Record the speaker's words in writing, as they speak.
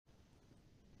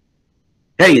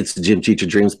Hey, it's the Gym Teacher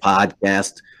Dreams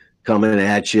podcast coming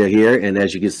at you here. And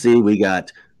as you can see, we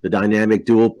got the dynamic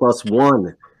duo plus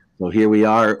one. So here we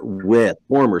are with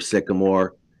former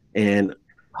Sycamore and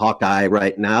Hawkeye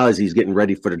right now as he's getting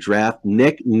ready for the draft.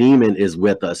 Nick Niemann is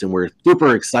with us, and we're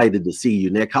super excited to see you,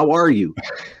 Nick. How are you?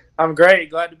 I'm great.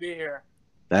 Glad to be here.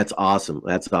 That's awesome.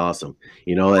 That's awesome.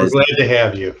 You know, we're glad to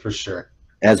have you for sure.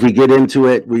 As we get into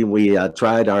it, we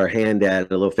tried our hand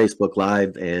at a little Facebook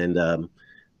Live and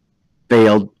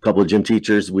failed. A couple of gym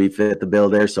teachers, we fit the bill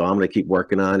there, so I'm going to keep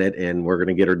working on it, and we're going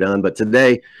to get her done. But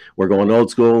today, we're going old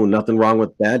school. Nothing wrong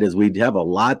with that, as we have a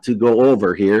lot to go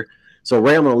over here. So,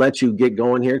 Ray, I'm going to let you get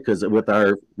going here, because with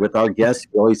our guests,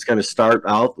 we always kind of start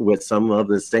out with some of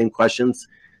the same questions,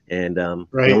 and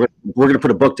right. You know, we're going to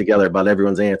put a book together about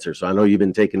everyone's answer. So I know you've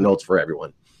been taking notes for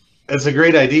everyone. That's a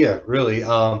great idea, really.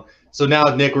 So now,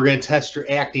 Nick, we're going to test your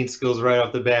acting skills right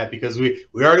off the bat, because we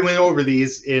already went over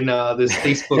these in this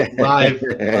Facebook Live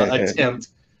attempt.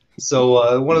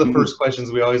 So one of the first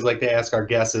questions we always like to ask our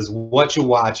guests is, what you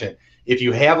watching? If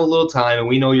you have a little time, and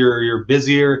we know you're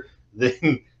busier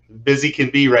than busy can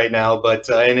be right now, but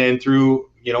and through,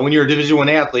 you know, when you're a Division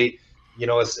I athlete, you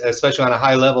know, especially on a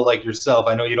high level like yourself,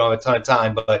 I know you don't have a ton of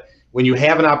time, but when you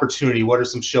have an opportunity, what are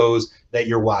some shows that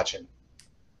you're watching?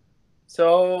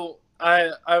 So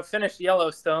I finished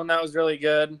Yellowstone. That was really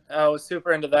good. I was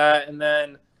super into that. And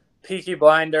then Peaky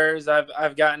Blinders,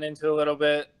 I've gotten into a little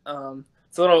bit.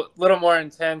 It's a little more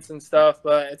intense and stuff,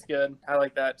 but it's good. I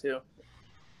like that too.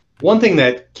 One thing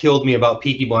that killed me about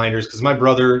Peaky Blinders, because my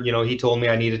brother, you know, he told me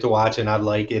I needed to watch it and I'd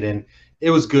like it, and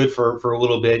it was good for a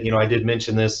little bit. You know, I did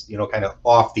mention this, you know, kind of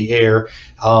off the air,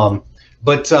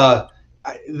 but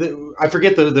I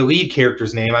forget the lead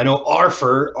character's name. I know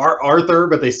Arthur,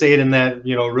 but they say it in that,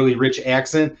 you know, really rich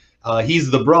accent.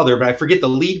 He's the brother, but I forget the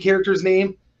lead character's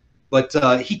name. But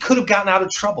he could have gotten out of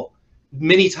trouble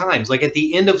many times. Like at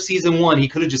the end of season 1, he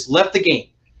could have just left the game,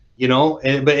 you know,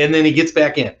 and then he gets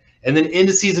back in. And then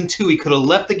into season 2, he could have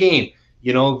left the game,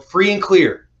 you know, free and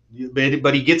clear.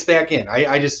 But he gets back in.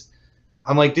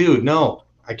 I'm like, dude, no,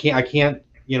 I can't,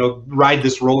 you know, ride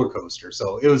this roller coaster.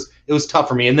 So it was tough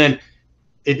for me. And then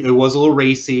it was a little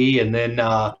racy, and then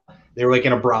they were like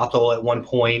in a brothel at one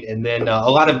point, and then a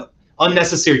lot of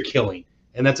unnecessary killing.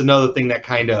 And that's another thing that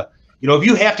kind of, you know, if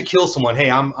you have to kill someone,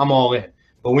 hey, I'm all in.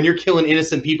 But when you're killing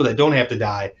innocent people that don't have to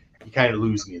die, you kind of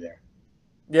lose me there.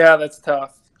 Yeah, that's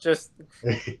tough. Just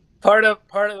part of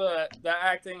the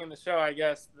acting in the show, I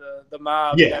guess. The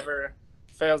mob never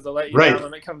fails to let you down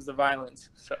when it comes to violence.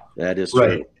 So that is true.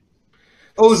 Right.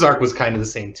 Ozark was kind of the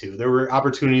same too. There were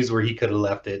opportunities where he could have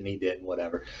left it and he didn't,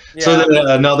 whatever. Yeah. So then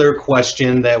another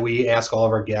question that we ask all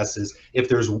of our guests is, if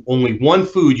there's only one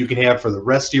food you can have for the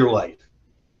rest of your life,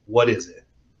 what is it?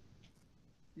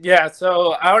 Yeah,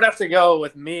 so I would have to go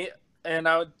with meat, and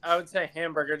I would say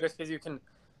hamburger, just because you can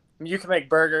make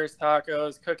burgers,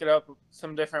 tacos, cook it up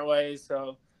some different ways.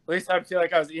 So at least I'd feel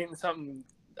like I was eating something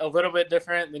a little bit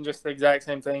different than just the exact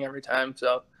same thing every time.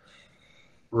 So.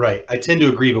 Right. I tend to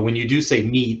agree, but when you do say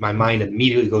meat, my mind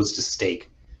immediately goes to steak.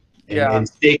 And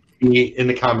steak in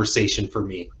the conversation for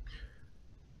me.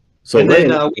 So and Ray, then,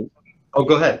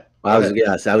 go ahead. I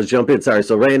was jumping. Sorry.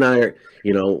 So Ray and I are,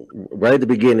 you know, right at the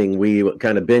beginning, we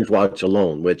kind of binge watch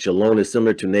Alone, which Alone is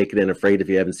similar to Naked and Afraid if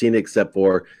you haven't seen it, except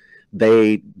for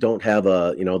they don't have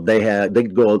a, you know,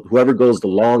 whoever goes the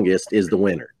longest is the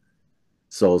winner.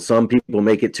 So some people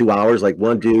make it 2 hours, like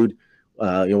one dude.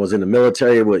 You know, was in the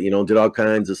military, you know, did all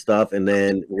kinds of stuff, and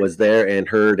then was there and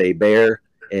heard a bear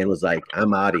and was like,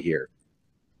 I'm out of here.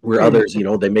 Where others, you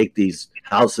know, they make these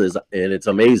houses and it's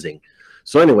amazing.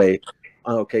 So anyway,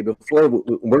 okay, before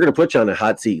we're going to put you on a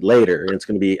hot seat later, and it's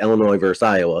going to be Illinois versus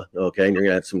Iowa. Okay, and you're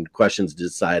going to have some questions to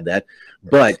decide that.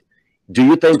 But do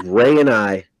you think Ray and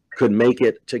I could make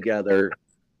it together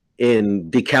in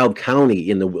DeKalb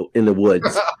County in the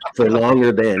woods for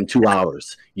longer than 2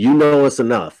 hours? You know us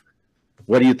enough.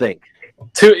 What do you think?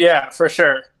 Yeah, for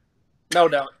sure. No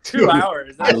doubt. 2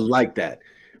 hours. I like that.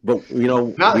 But, you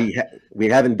know, we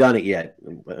haven't done it yet.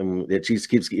 It just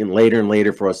keeps getting later and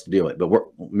later for us to do it. But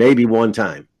maybe one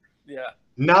time. Yeah.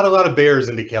 Not a lot of bears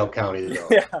in DeKalb County, though.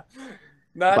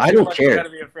 Yeah. I don't care. Got to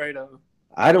be afraid of.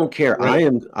 I don't care. Right.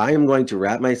 I am going to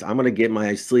I'm going to get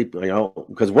my sleep, you know,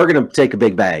 because we're going to take a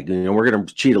big bag. You know, we're going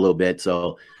to cheat a little bit.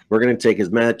 So we're going to take as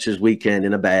much as we can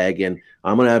in a bag. And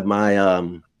I'm going to have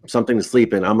my something to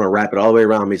sleep in. I'm going to wrap it all the way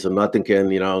around me so nothing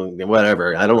can, you know,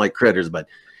 whatever. I don't like critters, but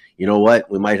you know what?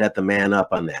 We might have to man up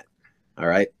on that. All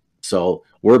right. So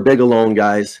we're big Alone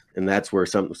guys, and that's where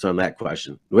some of that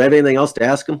question. Do we have anything else to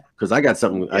ask them? Because I got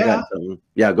something. Yeah. I got something.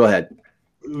 Yeah, go ahead.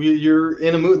 You're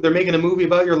in a movie. They're making a movie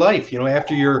about your life. You know,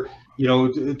 after your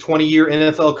 20-year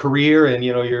NFL career, and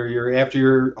you're after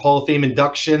your Hall of Fame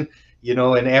induction,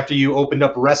 and after you opened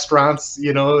up restaurants,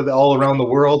 all around the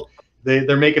world,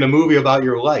 they're making a movie about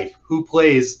your life. Who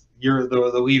plays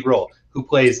the lead role? Who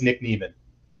plays Nick Niemann?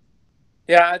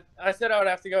 Yeah, I said I would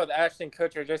have to go with Ashton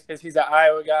Kutcher just because he's an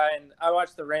Iowa guy, and I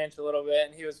watched The Ranch a little bit,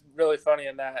 and he was really funny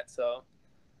in that, so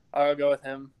I'll go with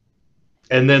him.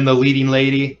 And then the leading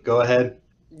lady, go ahead.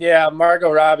 Yeah,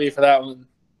 Margot Robbie for that one.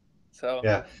 So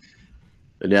yeah.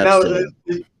 Now,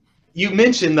 you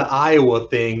mentioned the Iowa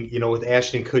thing, with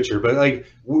Ashton Kutcher, but like,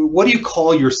 what do you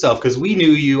call yourself? Because we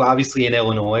knew you obviously in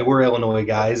Illinois. We're Illinois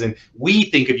guys, and we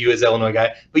think of you as Illinois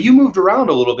guy. But you moved around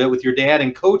a little bit with your dad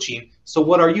and coaching. So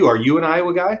what are you? Are you an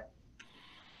Iowa guy?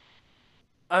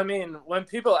 I mean, when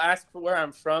people ask where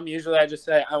I'm from, usually I just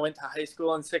say I went to high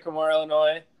school in Sycamore,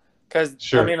 Illinois, because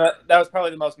sure. I mean that was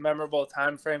probably the most memorable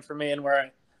time frame for me and where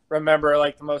I remember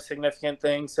like the most significant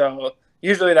thing. So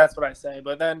usually that's what I say.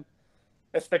 But then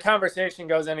if the conversation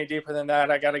goes any deeper than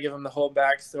that, I got to give them the whole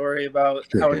backstory about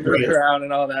how we moved around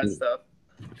and all that stuff.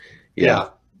 Yeah.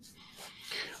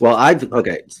 Well,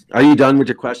 okay. Are you done with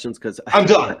your questions? Because I'm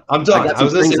done. I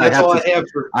was listening. That's all I have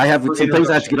for. I have some things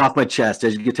I have to get off my chest.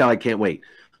 As you can tell, I can't wait.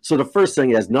 So the first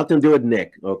thing has nothing to do with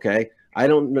Nick. Okay, I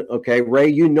don't. Okay, Ray,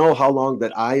 you know how long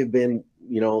that I have been,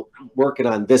 working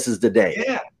on This Is the Day.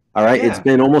 Yeah. All right. Yeah. It's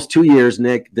been almost 2 years,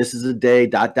 Nick. This is the day. ...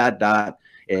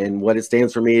 And what it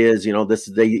stands for me is, this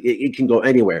is the day. It can go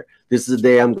anywhere. This is the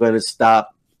day I'm going to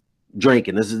stop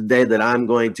drinking. This is the day that I'm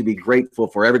going to be grateful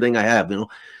for everything I have.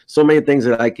 So many things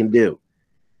that I can do.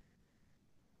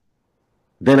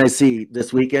 Then I see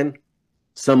this weekend,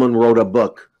 someone wrote a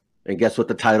book, and guess what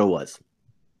the title was?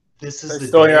 This is the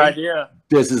stole day. Your idea.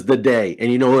 This is the day.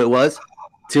 And you know who it was?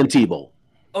 Tim Tebow.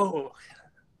 Oh.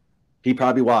 He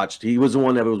probably watched. He was the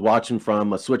one that was watching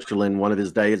from Switzerland one of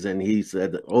his days, and he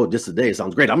said, "Oh, this is the day.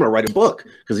 Sounds great. I'm going to write a book."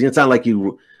 Because it sounds like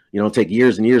you take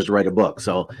years and years to write a book.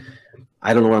 So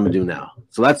I don't know what I'm going to do now.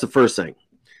 So that's the first thing.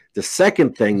 The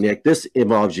second thing, Nick, this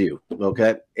involves you,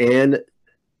 okay, and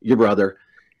your brother,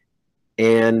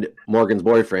 and Morgan's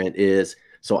boyfriend is,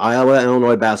 so Iowa,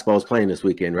 Illinois basketball is playing this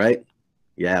weekend, right?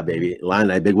 Yeah, baby.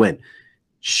 Illini, big win.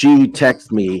 She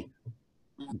texted me,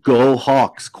 "Go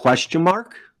Hawks, ?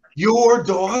 Your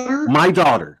daughter? My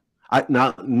daughter.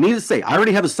 Now, needless to say, I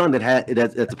already have a son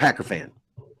that's a Packer fan.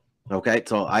 Okay,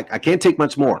 so I can't take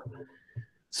much more.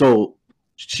 So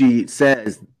she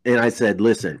says, and I said,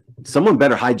 "Listen, someone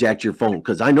better hijack your phone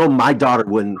because I know my daughter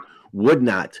would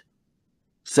not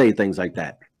say things like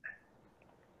that."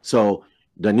 So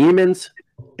the Niemanns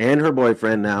and her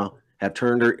boyfriend now have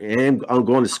turned her, and I'm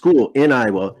going to school in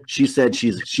Iowa. She said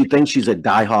she thinks she's a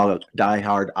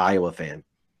diehard Iowa fan.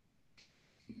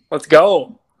 Let's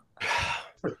go.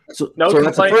 So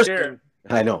that's the first thing.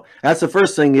 I know. That's the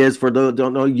first thing is, for those who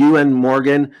don't know, you and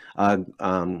Morgan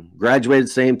graduated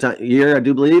same year, I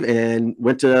do believe, and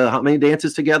went to how many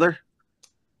dances together?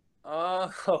 2,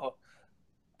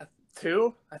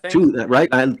 I think. 2, right?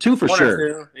 2 for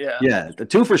sure. 2, yeah. Yeah, the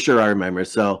 2 for sure, I remember.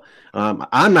 So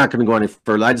I'm not going to go any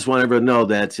further. I just want everyone to know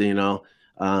that,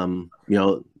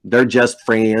 they're just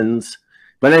friends.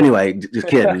 But anyway, just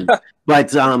kidding.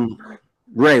 But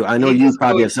Ray, I know you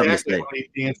probably have something to say.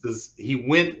 He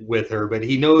went with her, but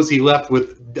he knows he left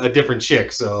with a different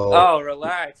chick. So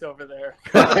relax over there.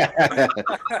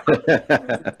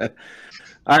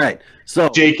 All right, so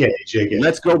JK.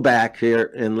 Let's go back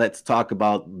here and let's talk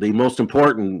about the most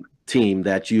important team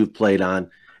that you've played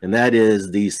on, and that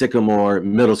is the Sycamore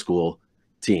Middle School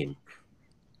team.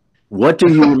 What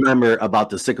do you remember about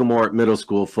the Sycamore Middle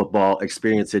School football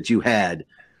experience that you had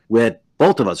with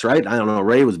both of us, right? I don't know.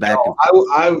 Ray was back.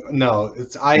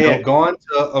 I had gone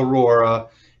to Aurora,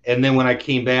 and then when I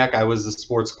came back, I was the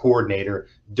sports coordinator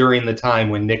during the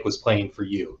time when Nick was playing for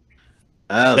you.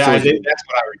 Oh, that's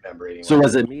what I remember. Anyway. So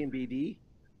was it me and BD,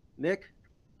 Nick?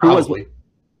 Probably.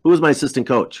 Who was my assistant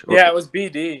coach? Yeah, it was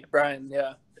BD, Brian.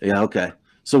 Yeah. Yeah. Okay.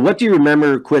 So what do you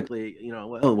remember quickly?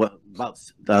 What about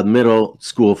the middle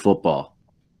school football?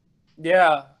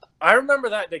 Yeah. I remember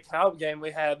that DeKalb game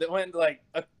we had that went like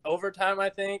overtime,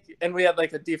 I think, and we had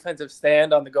like a defensive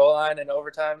stand on the goal line in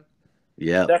overtime.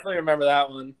 Yeah, definitely remember that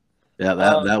one. Yeah,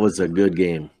 that was a good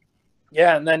game.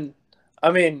 Yeah, and then, I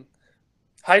mean,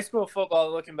 high school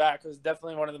football, looking back, was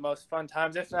definitely one of the most fun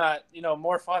times, if not,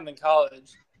 more fun than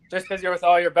college, just because you're with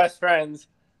all your best friends,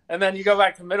 and then you go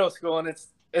back to middle school and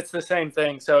it's the same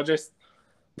thing. So just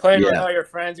playing with all your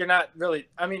friends, you're not really,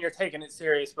 I mean, you're taking it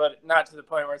serious, but not to the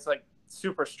point where it's like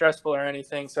super stressful or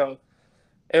anything. So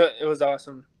it was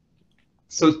awesome.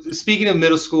 So speaking of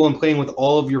middle school and playing with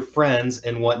all of your friends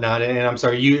and whatnot, and I'm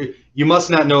sorry, you must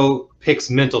not know Pick's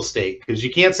mental state, because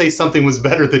you can't say something was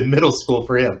better than middle school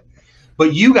for him.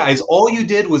 But you guys, all you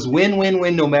did was win, win,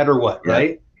 win, no matter what,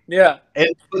 right? Yeah.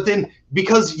 But then,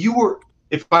 because you were,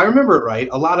 if I remember it right,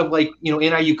 a lot of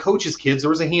NIU coaches' kids, there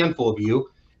was a handful of you,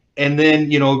 and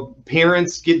then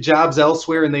parents get jobs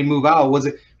elsewhere and they move out. Was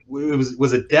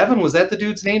it Devin? Was that the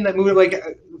dude's name that moved? Like,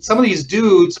 some of these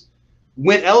dudes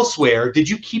went elsewhere. Did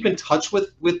you keep in touch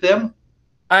with them?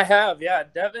 I have, yeah.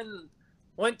 Devin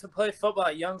went to play football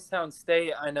at Youngstown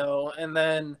State, I know, and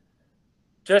then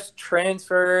just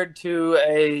transferred to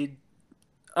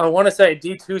I want to say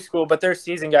D2 school, but their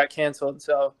season got canceled,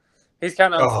 so he's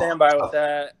kind of on standby with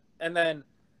that. And then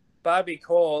Bobby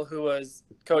Cole, who was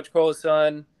Coach Cole's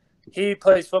son, he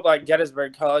plays football at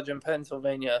Gettysburg College in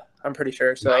Pennsylvania, I'm pretty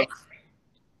sure. So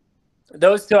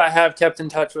those two I have kept in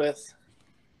touch with,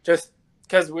 just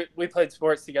because we played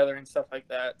sports together and stuff like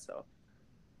that. So.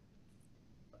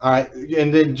 All right,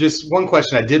 and then just one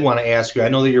question I did want to ask you. I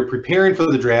know that you're preparing for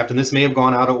the draft, and this may have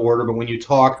gone out of order, but when you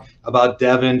talk about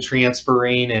Devin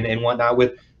transferring and whatnot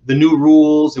with the new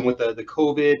rules and with the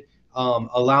COVID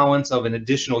allowance of an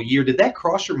additional year, did that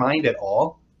cross your mind at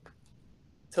all?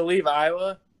 To leave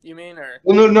Iowa, you mean? Or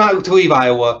well, no, not to leave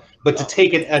Iowa, but to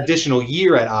take an additional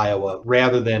year at Iowa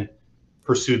rather than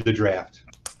pursue the draft.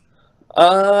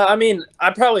 I mean, I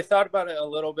probably thought about it a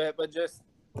little bit, but just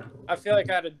I feel like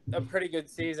I had a pretty good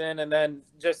season, and then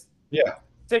just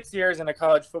 6 years in a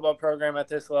college football program at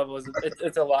this level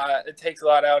it's a lot. It takes a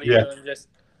lot out of you, and just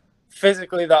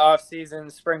physically the off season,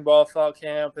 spring ball, fall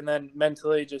camp, and then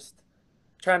mentally just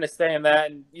trying to stay in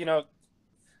that. And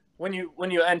when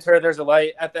you enter, there's a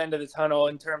light at the end of the tunnel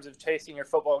in terms of chasing your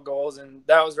football goals, and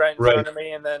that was right in front of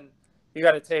me. And then you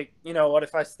got to take, what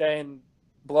if I stay and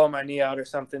blow my knee out or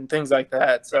something, things like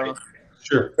that. So.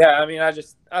 Sure. Yeah, I mean, I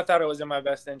thought it was in my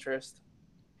best interest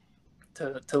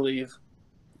to leave.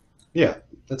 Yeah,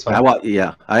 that's fine. I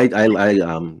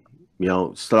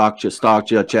stalked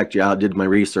you, checked you out, did my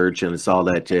research, and saw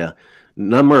that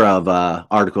number of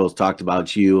articles talked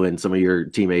about you and some of your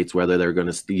teammates, whether they're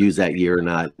going to use that year or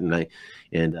not.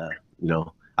 And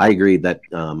I agree that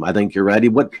I think you're ready.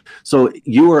 So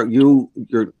we're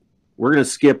going to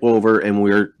skip over, and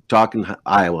we're talking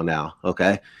Iowa now.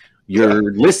 Okay.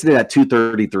 You're listed at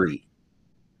 233.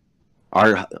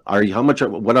 Are you? How much?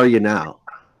 What are you now?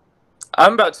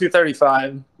 I'm about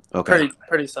 235. Okay,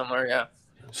 pretty similar, yeah.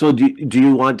 So do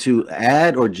you want to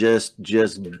add or just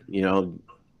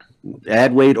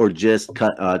add weight or just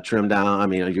cut trim down? I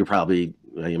mean,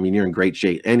 you're in great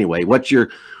shape anyway. What's your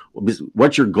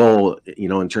goal?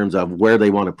 In terms of where they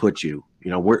want to put you.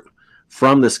 Where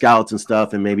from the scouts and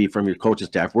stuff, and maybe from your coaching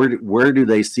staff. Where do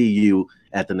they see you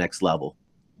at the next level?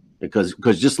 Because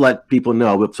just let people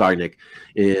know. Sorry, Nick.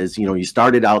 Is you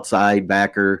started outside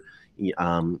backer.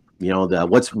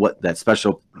 That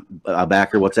special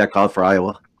backer? What's that called for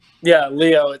Iowa? Yeah,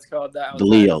 Leo. It's called that. The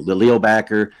Leo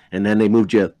backer, and then they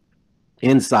moved you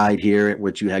inside here,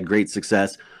 which you had great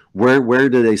success. Where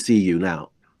do they see you now?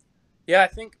 Yeah, I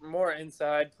think more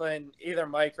inside, playing either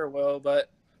Mike or Will, but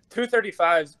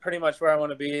 235 is pretty much where I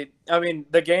want to be. I mean,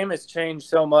 the game has changed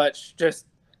so much. Just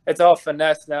it's all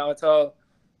finesse now. It's all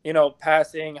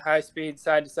passing, high speed,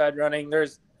 side to side running.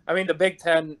 The Big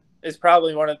Ten is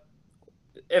probably one of,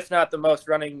 if not the most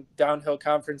running downhill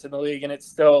conference in the league, and it's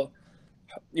still,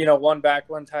 one back,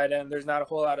 one tight end. There's not a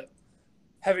whole lot of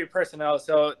heavy personnel.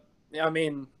 So, I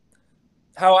mean,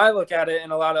 how I look at it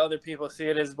and a lot of other people see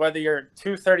it is whether you're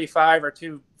 235 or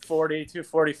 240,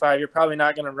 245, you're probably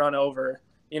not going to run over,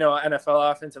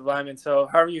 NFL offensive lineman. So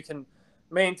however you can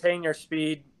maintain your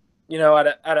speed,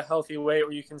 at a healthy weight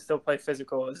where you can still play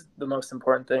physical is the most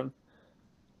important thing.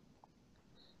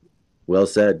 Well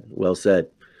said. Well said.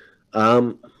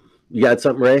 You got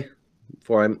something, Ray?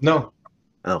 No.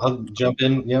 I'll jump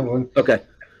in. Yeah. Okay.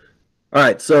 All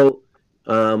right. So,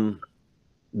 the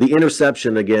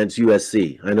interception against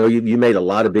USC. I know you made a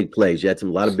lot of big plays. You had a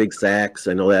lot of big sacks.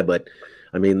 I know that, but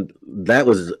I mean,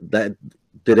 that.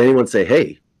 Did anyone say,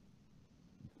 "Hey,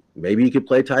 maybe you could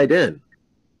play tight end"?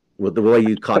 With the way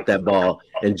you caught that ball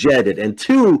and jetted. And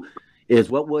two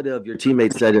is, what would have your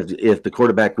teammates said if the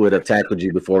quarterback would have tackled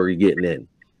you before you getting in?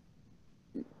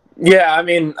 Yeah, I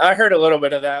mean, I heard a little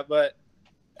bit of that, but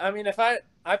I mean, if I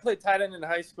played tight end in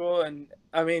high school, and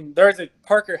I mean, there's a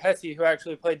Parker Hesse who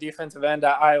actually played defensive end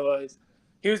at Iowa.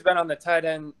 He's been on the tight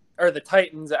end or the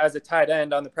Titans as a tight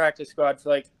end on the practice squad for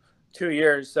like 2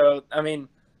 years. So I mean,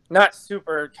 not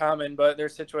super common, but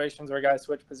there's situations where guys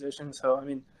switch positions. So I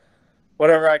mean,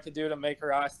 whatever I could do to make a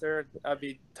roster, I'd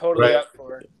be totally up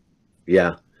for it.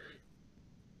 Yeah.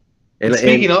 And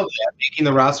speaking of that, making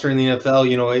the roster in the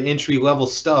NFL, entry level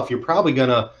stuff, you're probably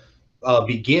gonna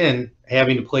begin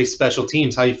having to play special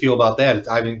teams, how you feel about that?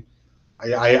 I mean,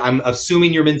 I'm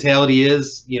assuming your mentality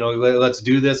is, let's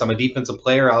do this. I'm a defensive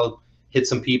player. I'll hit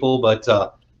some people, but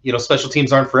special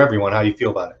teams aren't for everyone. How do you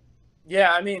feel about it?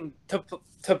 Yeah, I mean,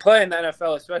 to play in the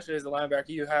NFL, especially as a linebacker,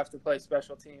 you have to play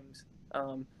special teams.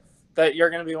 That you're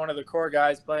going to be one of the core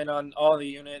guys playing on all the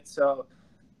units. So,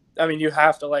 I mean, you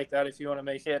have to like that if you want to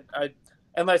make it.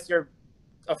 Unless you're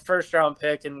a first-round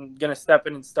pick and going to step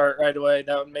in and start right away,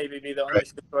 that would maybe be the only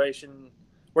situation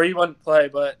where you wouldn't play.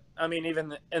 But, I mean,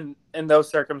 even in those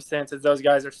circumstances, those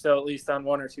guys are still at least on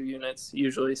 1 or 2 units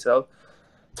usually. So,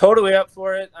 totally up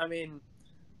for it. I mean,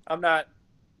 I'm not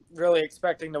really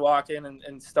expecting to walk in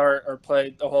and start or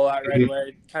play a whole lot right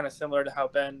away, kind of similar to how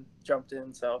Ben jumped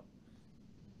in. So,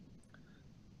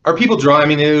 are people drawing? I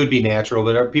mean, it would be natural,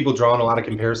 but are people drawing a lot of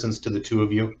comparisons to the two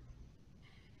of you?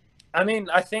 I mean,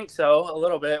 I think so a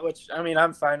little bit, which I mean,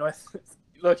 I'm fine with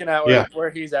looking at where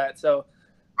he's at. So,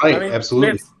 right, I mean, absolutely.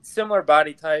 We have similar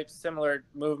body types, similar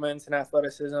movements and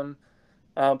athleticism.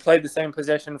 Played the same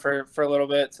position for a little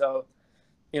bit, so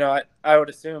I would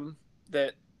assume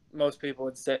that most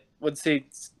people would see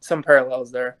some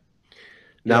parallels there.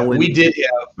 Now, we did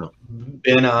have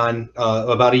been on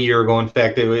about a year ago. In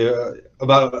fact,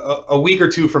 about a week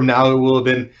or two from now, it will have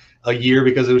been a year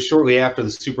because it was shortly after the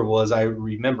Super Bowl, as I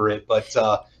remember it. But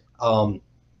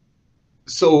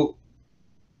so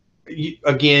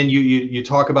again, you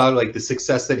talk about like the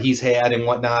success that he's had and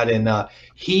whatnot, and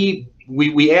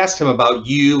we asked him about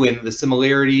you and the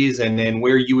similarities and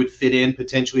where you would fit in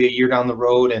potentially a year down the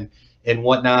road and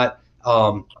whatnot.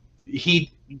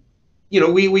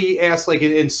 We asked like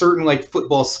in certain like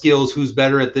football skills, who's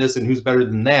better at this and who's better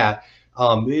than that.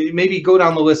 Maybe go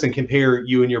down the list and compare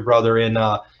you and your brother in,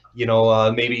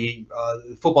 maybe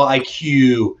football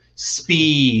IQ,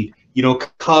 speed,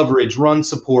 coverage, run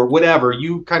support, whatever.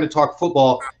 You kind of talk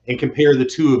football and compare the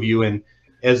two of you. And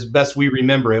as best we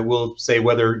remember it, we'll say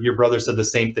whether your brother said the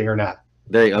same thing or not.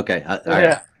 Okay.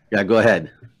 Yeah, go ahead.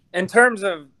 In terms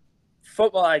of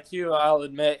football IQ, I'll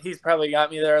admit he's probably got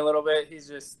me there a little bit. He's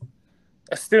just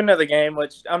a student of the game,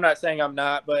 which I'm not saying I'm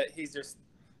not, but he's just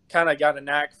kind of got a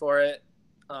knack for it.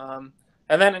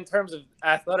 And then in terms of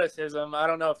athleticism, I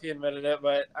don't know if he admitted it,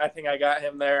 but I think I got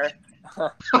him there.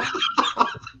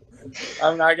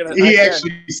 I'm not going to. He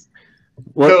actually,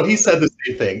 no, he said the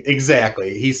same thing.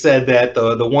 Exactly. He said that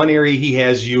the one area he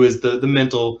has you is the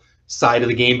mental side of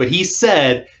the game, but he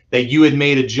said that you had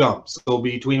made a jump. So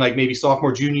between like maybe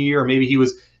sophomore, junior year, or maybe he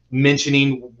was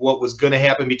mentioning what was going to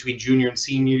happen between junior and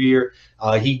senior year.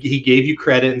 He gave you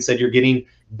credit and said you're getting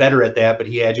better at that, but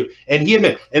he had you. And he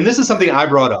admitted, and this is something I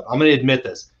brought up. I'm going to admit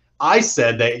this. I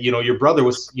said that, your brother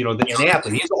was, an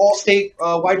athlete. He's an all-state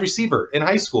wide receiver in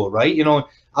high school, right?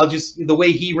 The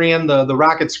way he ran the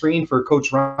rocket screen for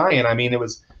Coach Ryan, I mean, it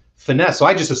was finesse. So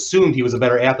I just assumed he was a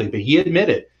better athlete, but he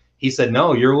admitted. He said,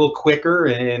 no, you're a little quicker.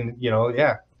 And,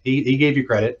 he gave you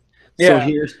credit. Yeah.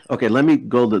 So let me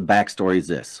go to the backstory is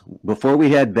this. Before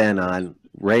we had Ben on,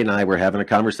 Ray and I were having a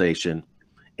conversation,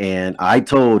 and I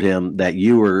told him that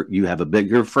you have a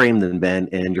bigger frame than Ben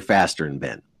and you're faster than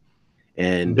Ben.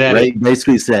 And Ray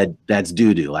basically said, that's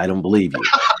doo-doo. I don't believe you.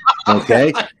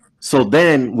 Okay. So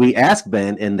then we asked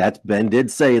Ben, and Ben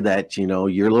did say that,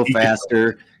 you're a little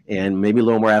faster and maybe a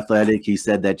little more athletic. He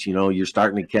said that, you're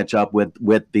starting to catch up with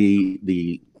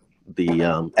the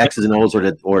X's and O's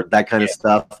or that kind of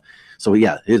stuff. So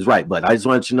yeah, he's right. But I just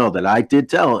wanted you to know that I did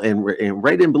tell, and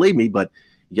Ray didn't believe me, but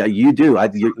yeah, you do.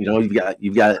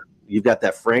 You've got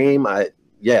that frame. I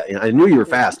knew you were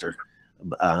faster.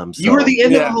 You were the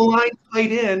end of the line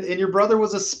tight end, and your brother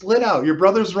was a split out. Your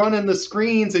brother's running the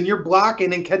screens, and you're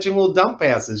blocking and catching little dump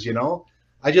passes.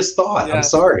 I just thought. Yeah. I'm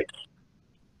sorry.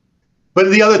 But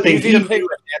the other thing, he knew at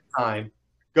that time.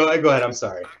 Go ahead. I'm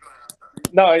sorry.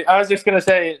 No, I was just gonna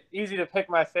say, easy to pick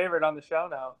my favorite on the show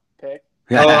now. Pick.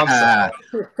 Oh, I'm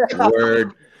sorry.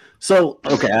 Word. So,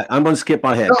 okay, I'm going to skip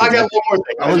ahead. No, I got one more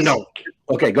thing. Oh, no.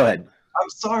 Okay, go ahead. I'm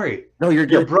sorry. No, you're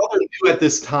good. Your brother knew at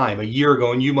this time, a year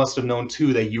ago, and you must have known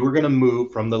too, that you were going to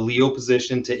move from the Leo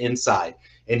position to inside.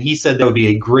 And he said that would be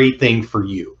a great thing for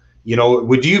you.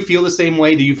 Would you feel the same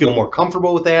way? Do you feel more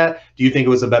comfortable with that? Do you think it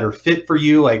was a better fit for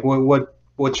you? Like,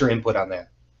 what's your input on that?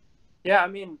 Yeah, I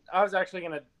mean, I was actually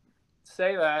going to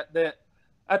say that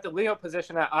at the Leo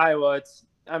position at Iowa,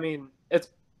 it's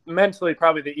mentally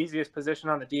probably the easiest position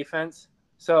on the defense.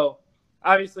 So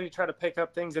obviously you try to pick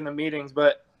up things in the meetings,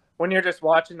 but when you're just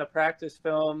watching the practice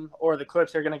film or the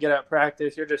clips you're going to get at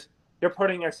practice, you're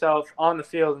putting yourself on the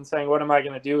field and saying, what am I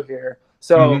going to do here?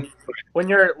 So when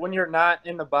you're not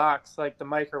in the box like the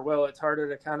Mike or Will, it's harder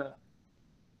to kind of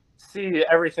see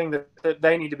everything that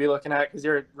they need to be looking at because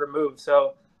you're removed.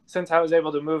 So since I was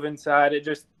able to move inside, it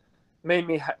just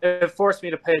it forced me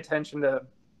to pay attention to,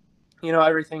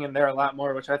 everything in there a lot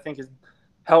more, which I think has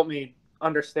helped me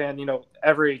understand,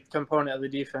 every component of the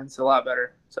defense a lot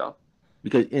better. So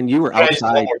and you were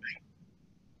outside.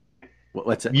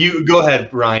 What's it? You go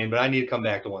ahead, Ryan, but I need to come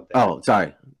back to one thing. Oh,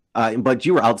 sorry. But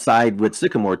you were outside with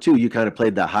Sycamore too. You kind of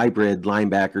played the hybrid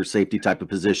linebacker safety type of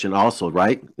position also,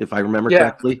 right? If I remember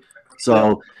correctly.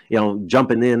 So,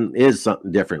 jumping in is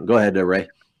something different. Go ahead, Ray.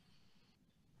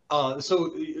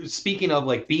 So speaking of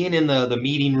like being in the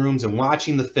meeting rooms and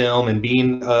watching the film and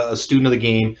being a student of the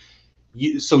game,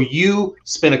 so you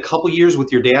spent a couple years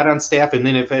with your dad on staff, and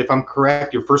then if I'm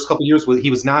correct, your first couple years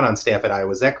he was not on staff at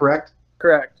Iowa. Is that correct?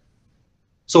 Correct.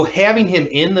 So having him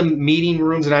in the meeting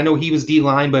rooms, and I know he was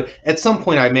D-line, but at some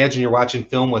point I imagine you're watching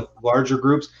film with larger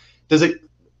groups. Does it,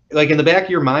 like in the back of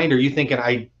your mind, are you thinking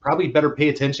I probably better pay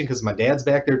attention because my dad's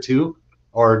back there too?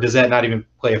 Or does that not even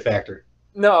play a factor?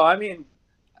 No, I mean,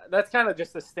 that's kind of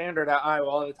just the standard at Iowa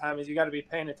all the time is you got to be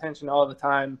paying attention all the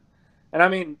time. And I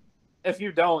mean, if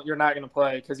you don't, you're not going to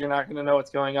play because you're not going to know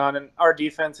what's going on. And our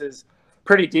defense is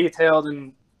pretty detailed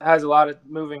and has a lot of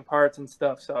moving parts and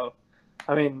stuff. So,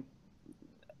 I mean,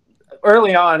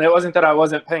 early on, it wasn't that I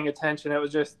wasn't paying attention. It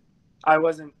was just I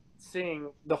wasn't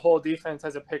seeing the whole defense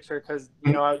as a picture because,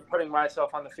 I was putting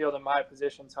myself on the field in my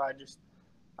position. So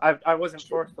I wasn't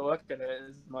forced to look at it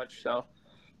as much. So,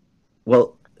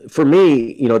 well, for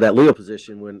me, that Leo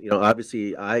position when,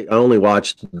 obviously I only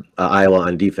watched Iowa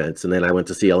on defense, and then I went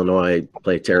to see Illinois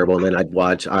play terrible, and then I'd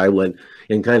watch Iowa,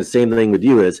 and kind of same thing with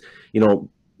you is,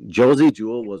 Josie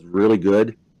Jewell was really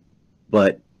good,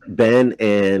 but Ben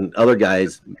and other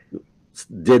guys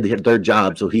did their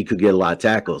job so he could get a lot of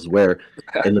tackles, where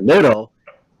in the middle,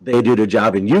 they do their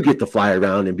job and you get to fly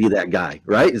around and be that guy,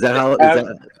 right? Is that how?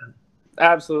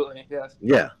 Absolutely, yes.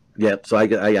 Yeah. Yeah, so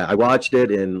I watched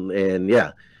it and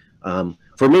yeah,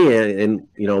 for me and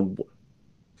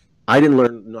I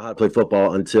didn't know how to play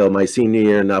football until my senior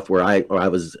year enough where I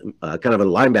was kind of a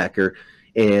linebacker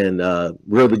and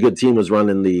really good team was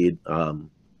running the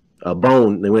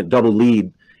bone. They went double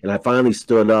lead and I finally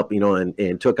stood up,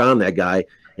 and took on that guy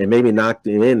and maybe knocked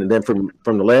him in. And then from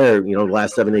the layer, the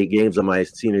last 7-8 games of my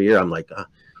senior year, I'm like,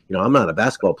 I'm not a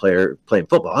basketball player playing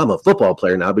football. I'm a football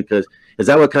player now because is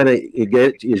that what kind of you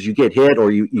get is you get hit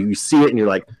or you see it and you're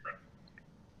like,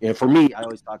 and for me, I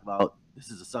always talk about this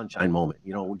is a sunshine moment.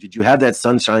 Did you have that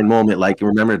sunshine moment? Like you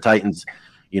remember the Titans,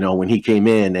 when he came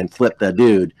in and flipped that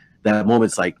dude, that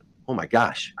moment's like, oh my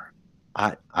gosh,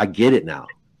 I get it now.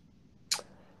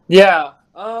 Yeah.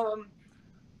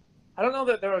 I don't know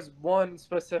that there was one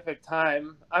specific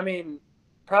time. I mean,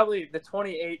 probably the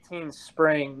 2018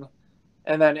 spring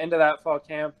and then into that fall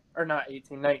camp, or not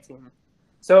 19.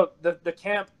 So the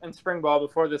camp and spring ball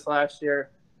before this last year,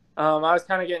 I was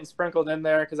kind of getting sprinkled in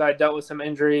there because I dealt with some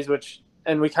injuries,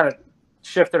 and we kind of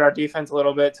shifted our defense a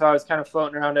little bit. So I was kind of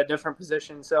floating around at different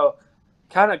positions. So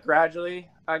kind of gradually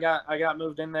I got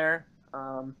moved in there.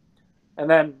 And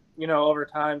then, over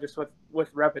time, just with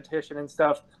repetition and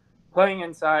stuff, playing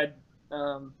inside,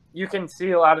 you can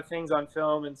see a lot of things on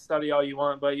film and study all you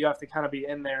want, but you have to kind of be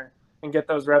in there and get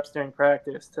those reps during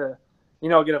practice to,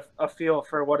 get a feel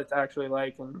for what it's actually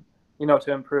like and,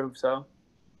 to improve. So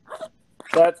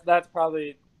that's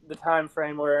probably the time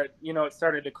frame where, it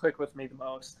started to click with me the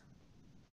most.